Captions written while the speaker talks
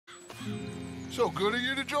So good of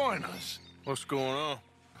you to join us. What's going on?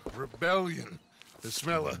 Rebellion. The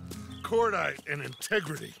smell of cordite and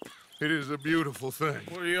integrity. It is a beautiful thing.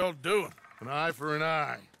 What are y'all doing? An eye for an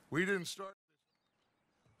eye. We didn't start...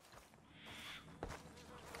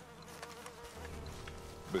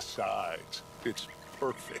 Besides, it's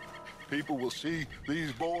perfect. People will see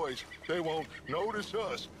these boys. They won't notice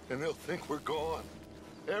us, and they'll think we're gone.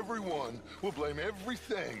 Everyone will blame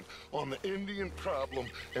everything on the Indian problem,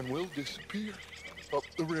 and we'll disappear up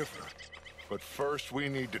the river. But first, we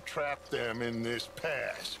need to trap them in this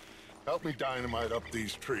pass. Help me dynamite up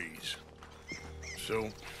these trees. So,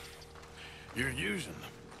 you're using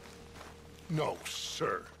them? No,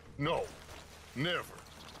 sir. No. Never.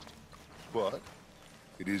 But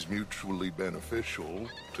it is mutually beneficial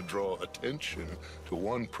to draw attention to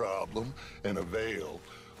one problem and avail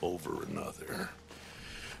over another.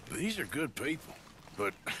 These are good people,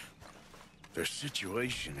 but their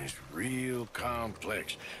situation is real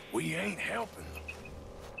complex. We ain't helping them.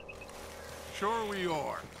 Sure we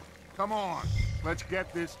are. Come on, let's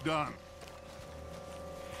get this done.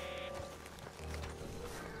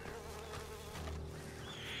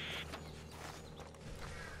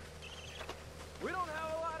 We don't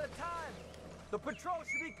have a lot of time. The patrol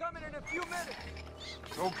should be coming in a few minutes.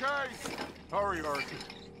 Okay. Hurry, Arthur.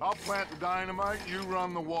 I'll plant the dynamite, you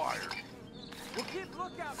run the wire. We'll keep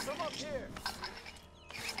lookout from up here.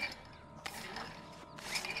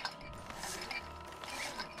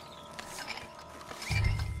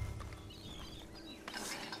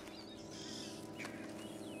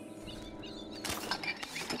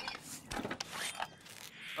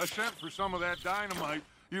 I sent for some of that dynamite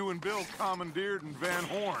you and Bill commandeered in Van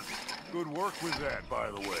Horn. Good work with that, by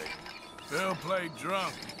the way. They'll play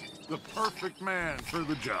drunk. The perfect man for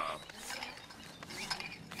the job.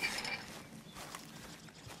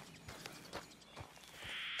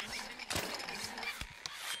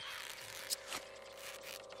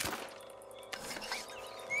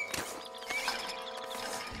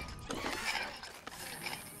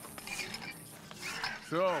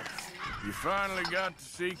 So, you finally got to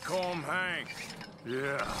see Colm hang.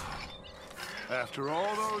 Yeah. After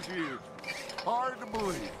all those years. Hard to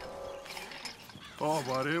believe. Oh,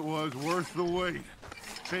 but it was worth the wait.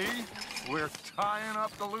 See? We're tying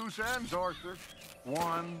up the loose ends, Arthur.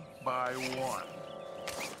 One by one.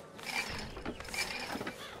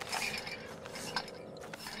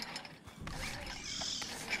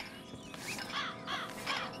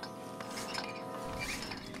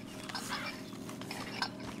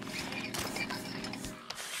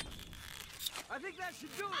 I think that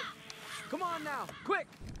should do it. Come on now, quick.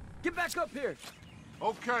 Get back up here.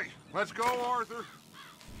 Okay, let's go, Arthur.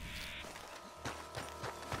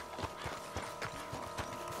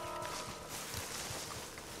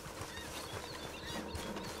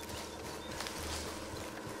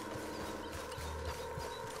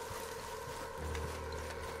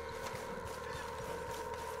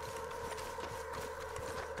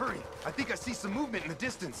 Hurry! I think I see some movement in the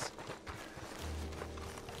distance.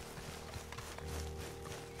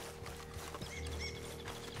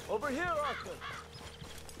 Over here, Arthur.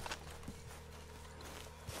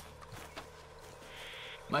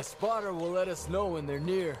 My spotter will let us know when they're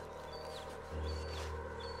near.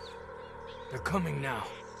 They're coming now.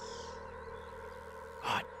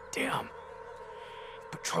 Ah, damn.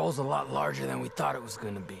 Patrol's a lot larger than we thought it was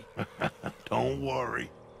gonna be. Don't worry.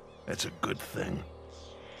 That's a good thing.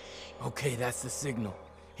 Okay, that's the signal.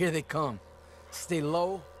 Here they come. Stay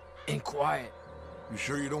low and quiet. You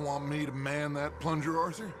sure you don't want me to man that plunger,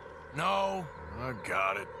 Arthur? No, I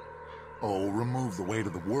got it. Oh, remove the weight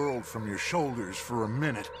of the world from your shoulders for a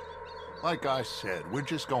minute. Like I said, we're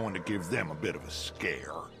just going to give them a bit of a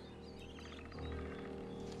scare.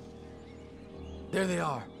 There they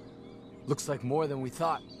are. Looks like more than we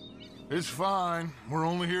thought. It's fine. We're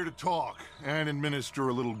only here to talk and administer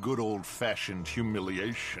a little good old-fashioned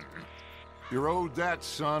humiliation. You're owed that,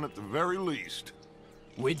 son, at the very least.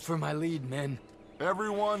 Wait for my lead, men.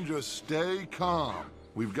 Everyone just stay calm.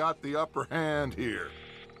 We've got the upper hand here.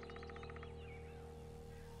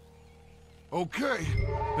 Okay,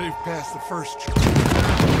 they've passed the first check.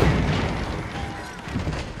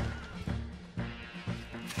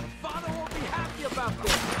 Father won't be happy about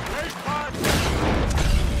this. Hey, Pod!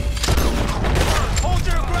 Hold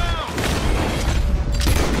your ground!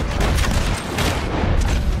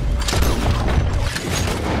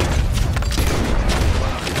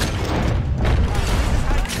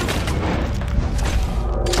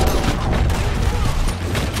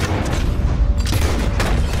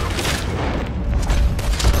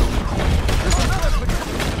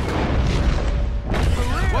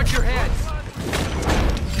 Watch your heads.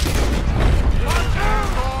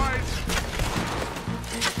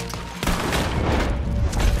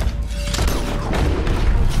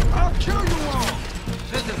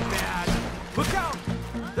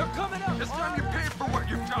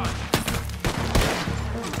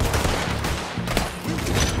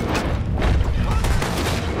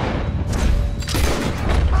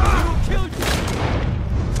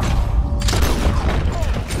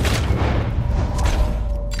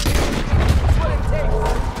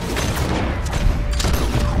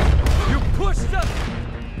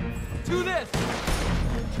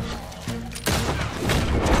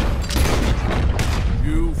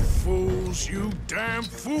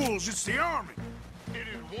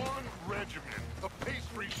 regiment of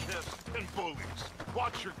pastry chefs and bullies.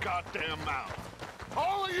 Watch your goddamn mouth.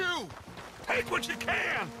 All of you, take what you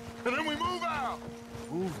can, and then we move out.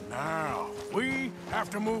 Move now. We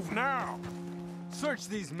have to move now. Search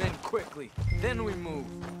these men quickly, then we move.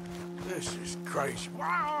 This is crazy.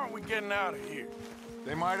 Why aren't we getting out of here?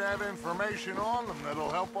 They might have information on them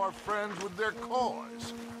that'll help our friends with their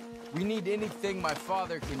cause. We need anything my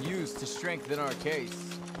father can use to strengthen our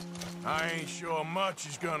case. I ain't sure much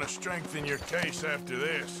is gonna strengthen your case after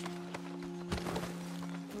this.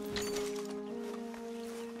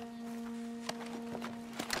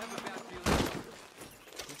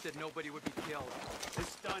 Who said nobody would be killed?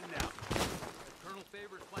 It's done now. If Colonel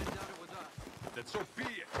Favors finds out it was us, Then so be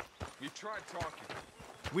it. You tried talking.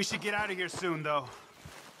 We should get out of here soon, though.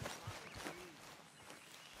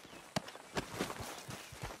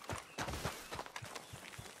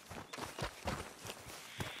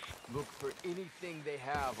 Look for anything they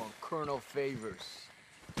have on Colonel Favors.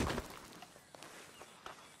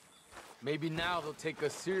 Maybe now they'll take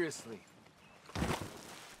us seriously.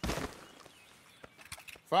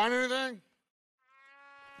 Find anything?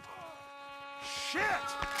 Shit!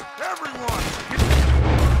 Everyone!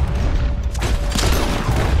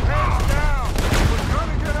 Hands down! We're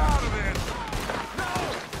gonna get out of this!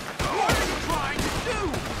 what are you trying to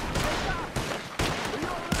do?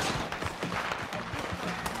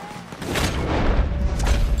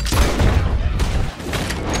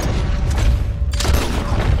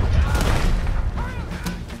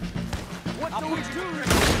 What do we do?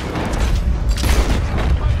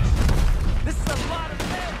 This is a lot of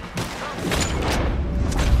men!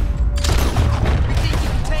 You think you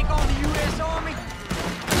can take on the U.S. Army?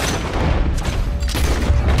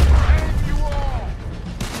 Save you all!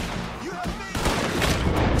 You have me!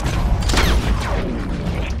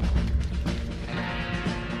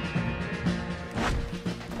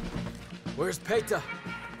 Where's Peta?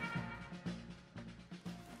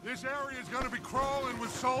 This area's gonna be crawling with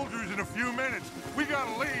soldiers in a few minutes. We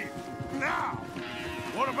gotta leave. Now!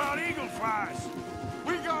 What about eagle flies?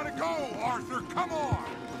 We gotta go, Arthur! Come on!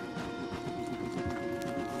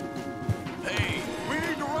 Hey, We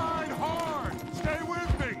need to ride hard! Stay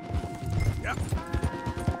with me! yep.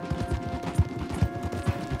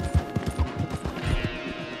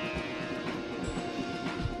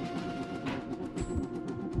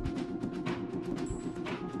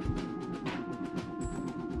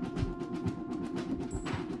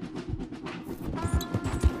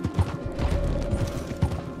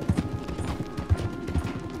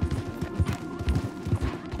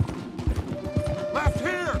 Left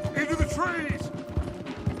here! Into the trees!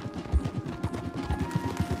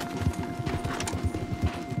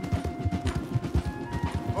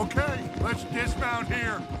 Okay, let's dismount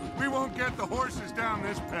here. We won't get the horses down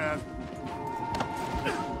this path.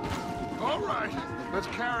 All right, let's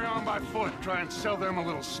carry on by foot. Try and sell them a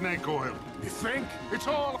little snake oil. You think? It's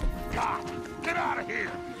all... God! Get out of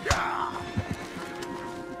here! Yeah!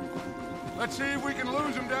 Let's see if we can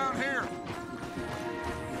lose them down here.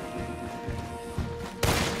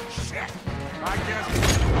 Shit! I guess...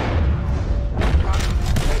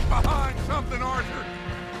 Get behind something, Arthur!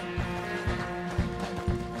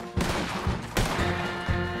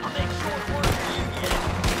 I'll make short work of you,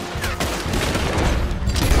 yeah.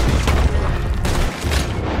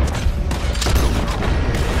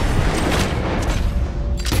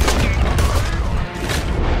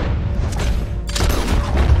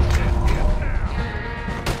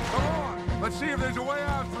 Come on! Let's see if there's a way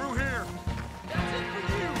out through here. That's it for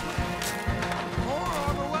you. More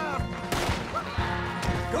on the left!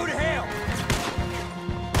 Go to hell.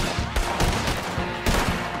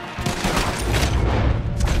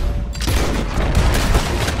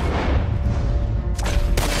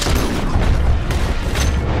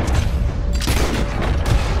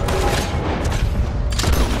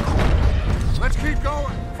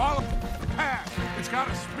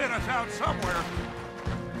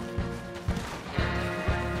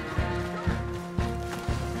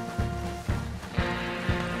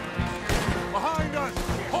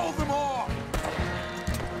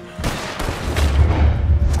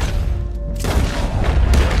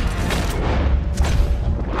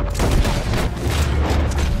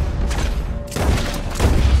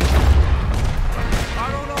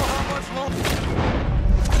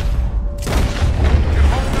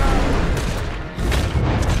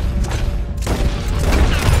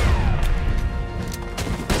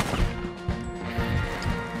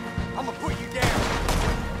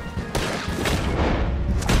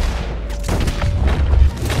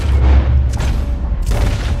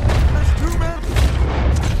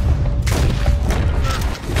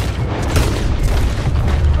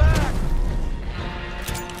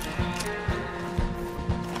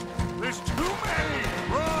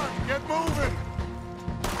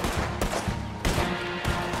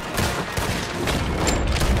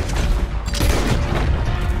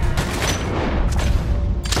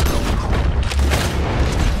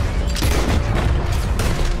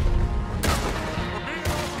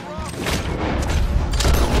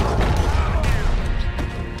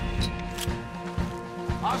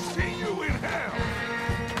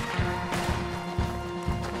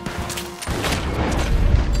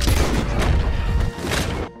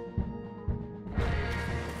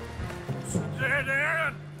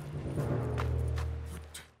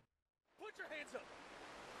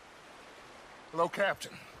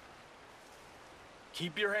 Captain.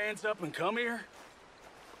 Keep your hands up and come here.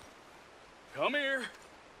 Come here.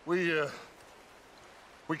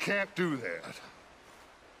 We can't do that.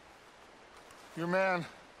 Your man...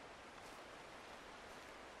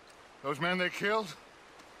 Those men they killed?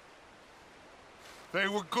 They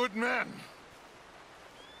were good men.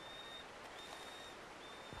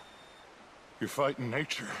 You're fighting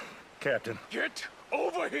nature, Captain. Get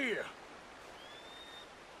over here!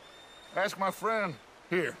 Ask my friend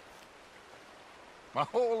here. My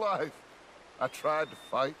whole life, I tried to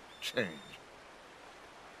fight change.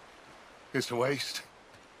 It's a waste.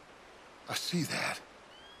 I see that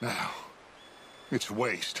now. It's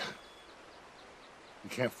waste. You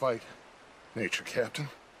can't fight nature, Captain.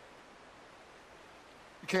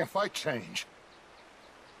 You can't fight change.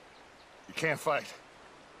 You can't fight.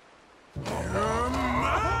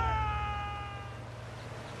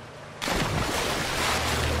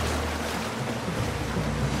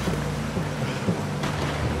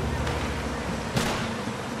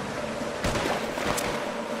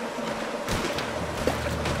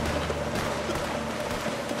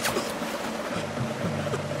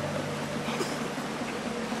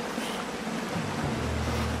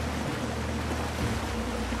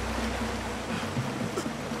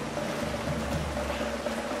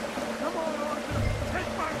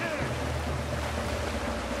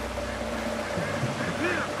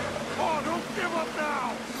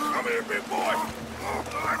 Come here, big boy!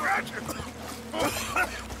 I got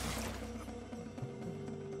you!